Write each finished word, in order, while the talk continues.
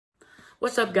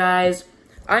What's up, guys?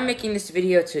 I'm making this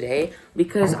video today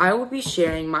because I will be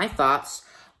sharing my thoughts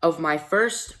of my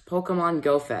first Pokemon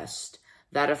Go Fest.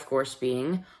 That, of course,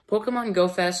 being Pokemon Go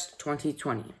Fest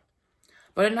 2020.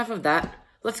 But enough of that,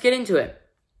 let's get into it.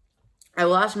 I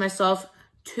will ask myself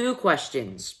two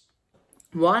questions.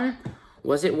 One,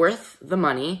 was it worth the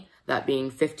money, that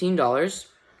being $15?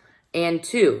 And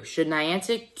two, should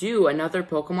Niantic do another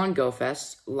Pokemon Go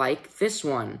Fest like this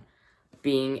one,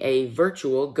 being a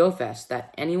virtual Go Fest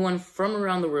that anyone from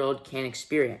around the world can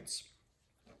experience?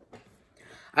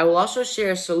 I will also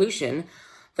share a solution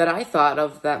that I thought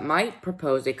of that might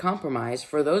propose a compromise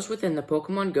for those within the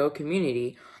Pokemon Go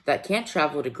community that can't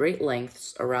travel to great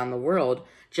lengths around the world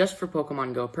just for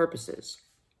Pokemon Go purposes.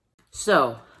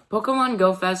 So, Pokemon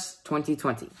Go Fest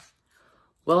 2020.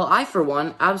 Well, I, for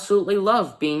one, absolutely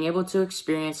love being able to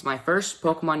experience my first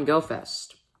Pokemon Go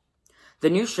Fest. The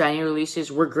new shiny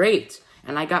releases were great,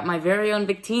 and I got my very own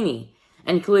Victini,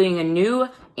 including a new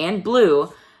and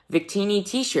blue Victini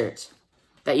t-shirt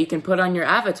that you can put on your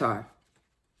avatar.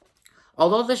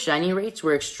 Although the shiny rates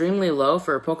were extremely low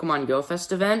for a Pokemon Go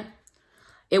Fest event,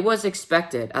 it was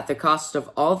expected at the cost of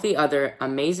all the other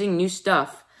amazing new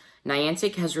stuff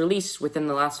Niantic has released within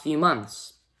the last few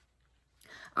months.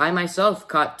 I myself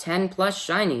caught 10 plus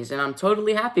shinies, and I'm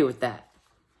totally happy with that.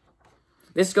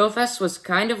 This Go Fest was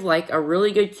kind of like a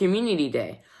really good community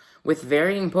day, with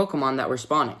varying Pokemon that were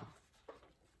spawning.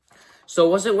 So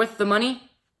was it worth the money?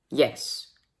 Yes.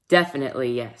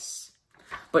 Definitely yes.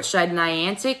 But should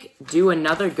Niantic do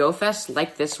another Go Fest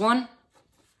like this one?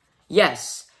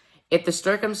 Yes, if the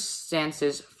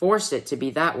circumstances force it to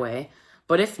be that way,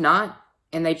 but if not,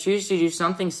 and they choose to do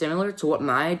something similar to what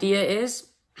my idea is,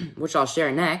 which I'll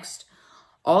share next,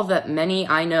 all that many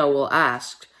I know will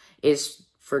ask is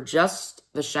for just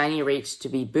the shiny rates to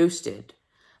be boosted,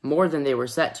 more than they were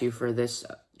set to for this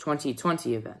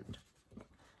 2020 event.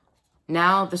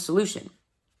 Now, the solution.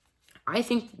 I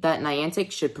think that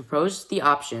Niantic should propose the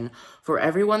option for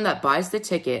everyone that buys the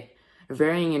ticket,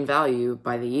 varying in value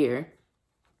by the year,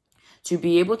 to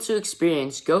be able to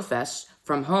experience Go Fest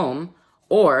from home,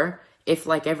 or, if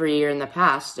like every year in the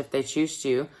past, if they choose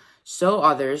to, so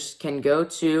others can go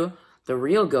to the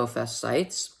real Go Fest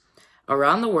sites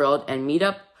around the world and meet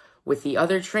up with the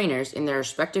other trainers in their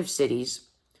respective cities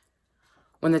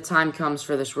when the time comes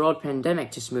for this world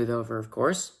pandemic to smooth over, of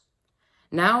course.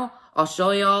 Now, I'll show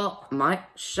y'all my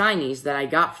shinies that I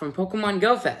got from Pokemon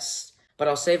Go Fest, but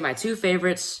I'll save my two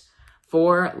favorites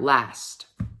for last.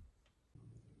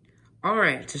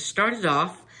 Alright, to start it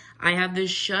off, I have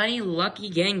this shiny Lucky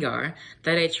Gengar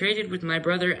that I traded with my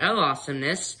brother L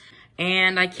Awesomeness,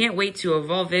 and I can't wait to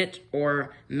evolve it,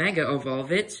 or Mega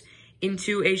Evolve it,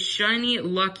 into a shiny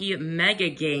Lucky Mega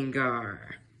Gengar.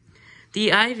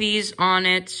 The IVs on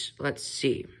it, let's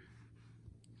see.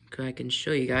 I can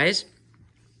show you guys.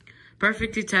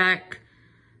 Perfect attack,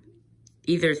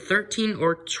 either 13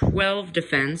 or 12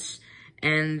 defense,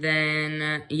 and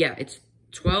then, it's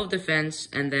 12 defense,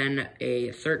 and then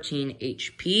a 13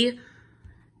 HP.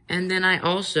 And then I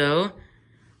also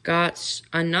got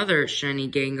another shiny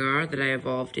Gengar that I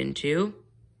evolved into.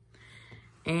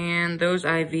 And those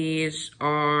IVs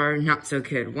are not so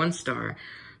good. 1 star.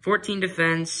 14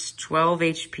 defense, 12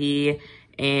 HP,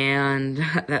 and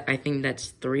I think that's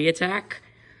 3 attack.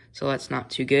 So that's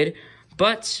not too good.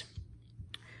 But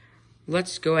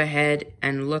let's go ahead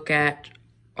and look at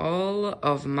all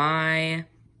of my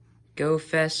Go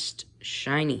Fest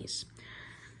shinies.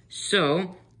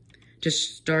 So, to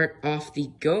start off the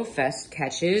Go Fest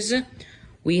catches,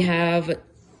 we have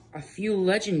a few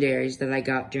legendaries that I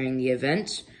got during the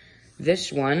event.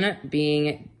 This one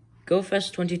being Go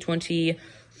Fest 2020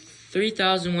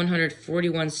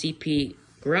 3141 CP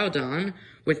Groudon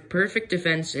with perfect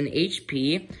defense and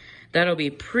HP. That'll be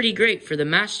pretty great for the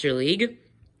Master League.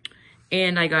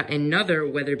 And I got another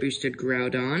weather boosted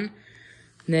Groudon.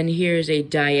 And then here's a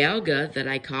Dialga that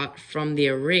I caught from the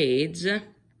raids.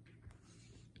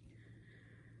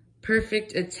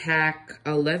 Perfect attack,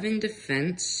 11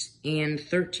 defense, and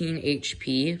 13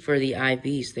 HP for the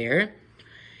IVs there.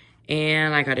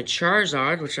 And I got a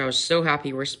Charizard, which I was so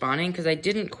happy we're spawning, because I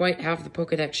didn't quite have the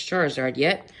Pokedex Charizard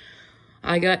yet.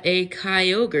 I got a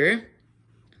Kyogre.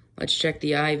 Let's check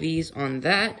the IVs on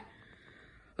that.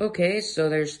 Okay, so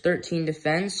there's 13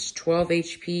 defense, 12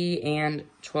 HP, and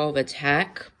 12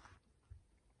 attack.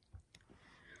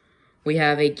 We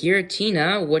have a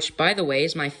Giratina, which, by the way,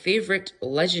 is my favorite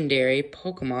legendary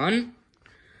Pokemon.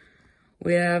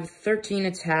 We have 13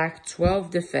 attack, 12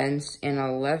 defense, and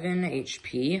 11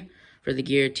 HP for the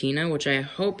Giratina, which I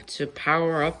hope to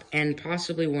power up and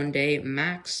possibly one day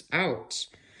max out.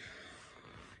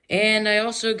 And I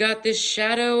also got this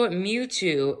Shadow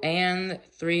Mewtwo and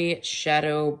 3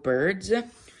 Shadow Birds.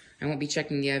 I won't be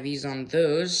checking the IVs on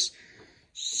those,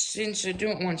 since I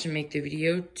don't want to make the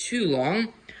video too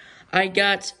long. I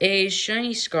got a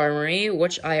shiny Skarmory,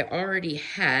 which I already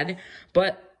had,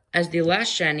 but as the last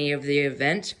shiny of the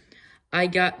event, I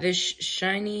got this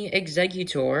shiny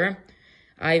Exeggutor.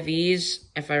 IVs,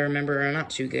 if I remember, are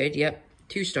not too good. Yep,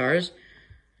 2 stars.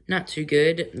 Not too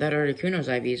good. That Articuno's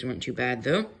IVs weren't too bad,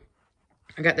 though.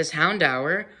 I got this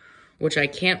Houndour, which I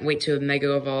can't wait to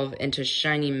Mega Evolve into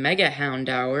shiny Mega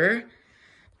Houndour.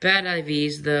 Bad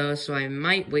IVs, though, so I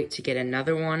might wait to get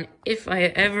another one, if I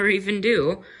ever even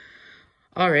do.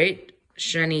 Alright,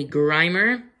 shiny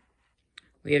Grimer.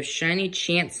 We have shiny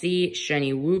Chansey,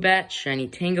 shiny Woobat, shiny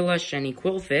Tangela, shiny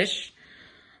Quillfish.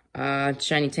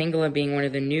 Shiny Tangela being one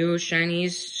of the new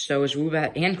shinies, so is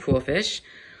Woobat and Quillfish.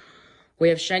 We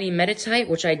have shiny Meditite,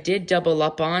 which I did double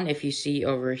up on, if you see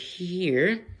over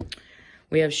here.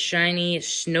 We have shiny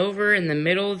Snover in the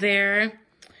middle there.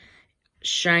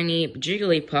 Shiny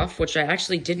Jigglypuff, which I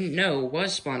actually didn't know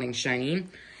was spawning shiny.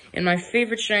 And my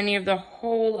favorite shiny of the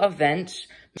whole event,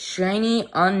 shiny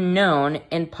Unknown,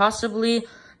 and possibly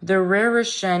the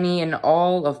rarest shiny in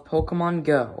all of Pokemon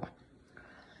Go.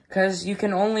 Because you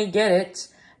can only get it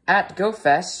at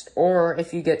GoFest, or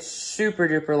if you get super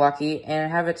duper lucky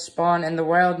and have it spawn in the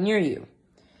wild near you.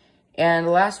 And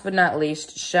last but not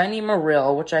least, shiny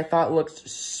Marill, which I thought looked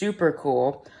super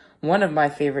cool. One of my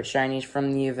favorite shinies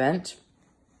from the event,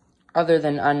 other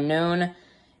than Unknown.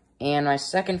 And my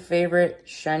second favorite,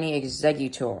 shiny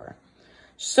Exeggutor.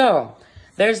 So,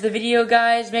 there's the video,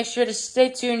 guys. Make sure to stay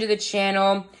tuned to the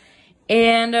channel.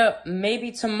 And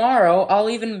maybe tomorrow, I'll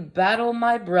even battle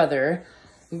my brother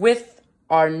with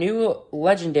our new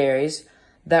legendaries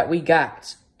that we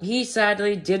got. He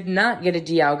sadly did not get a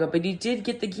Dialga, but he did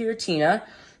get the Giratina.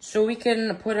 So we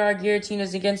can put our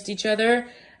Giratinas against each other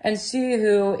and see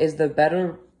who is the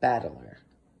better battler.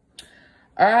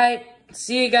 Alright,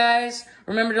 see you guys.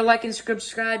 Remember to like and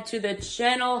subscribe to the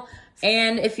channel.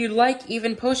 And if you'd like,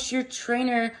 even post your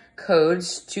trainer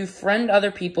codes to friend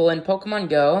other people in Pokemon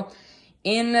Go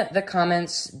in the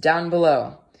comments down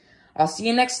below. I'll see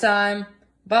you next time.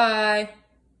 Bye.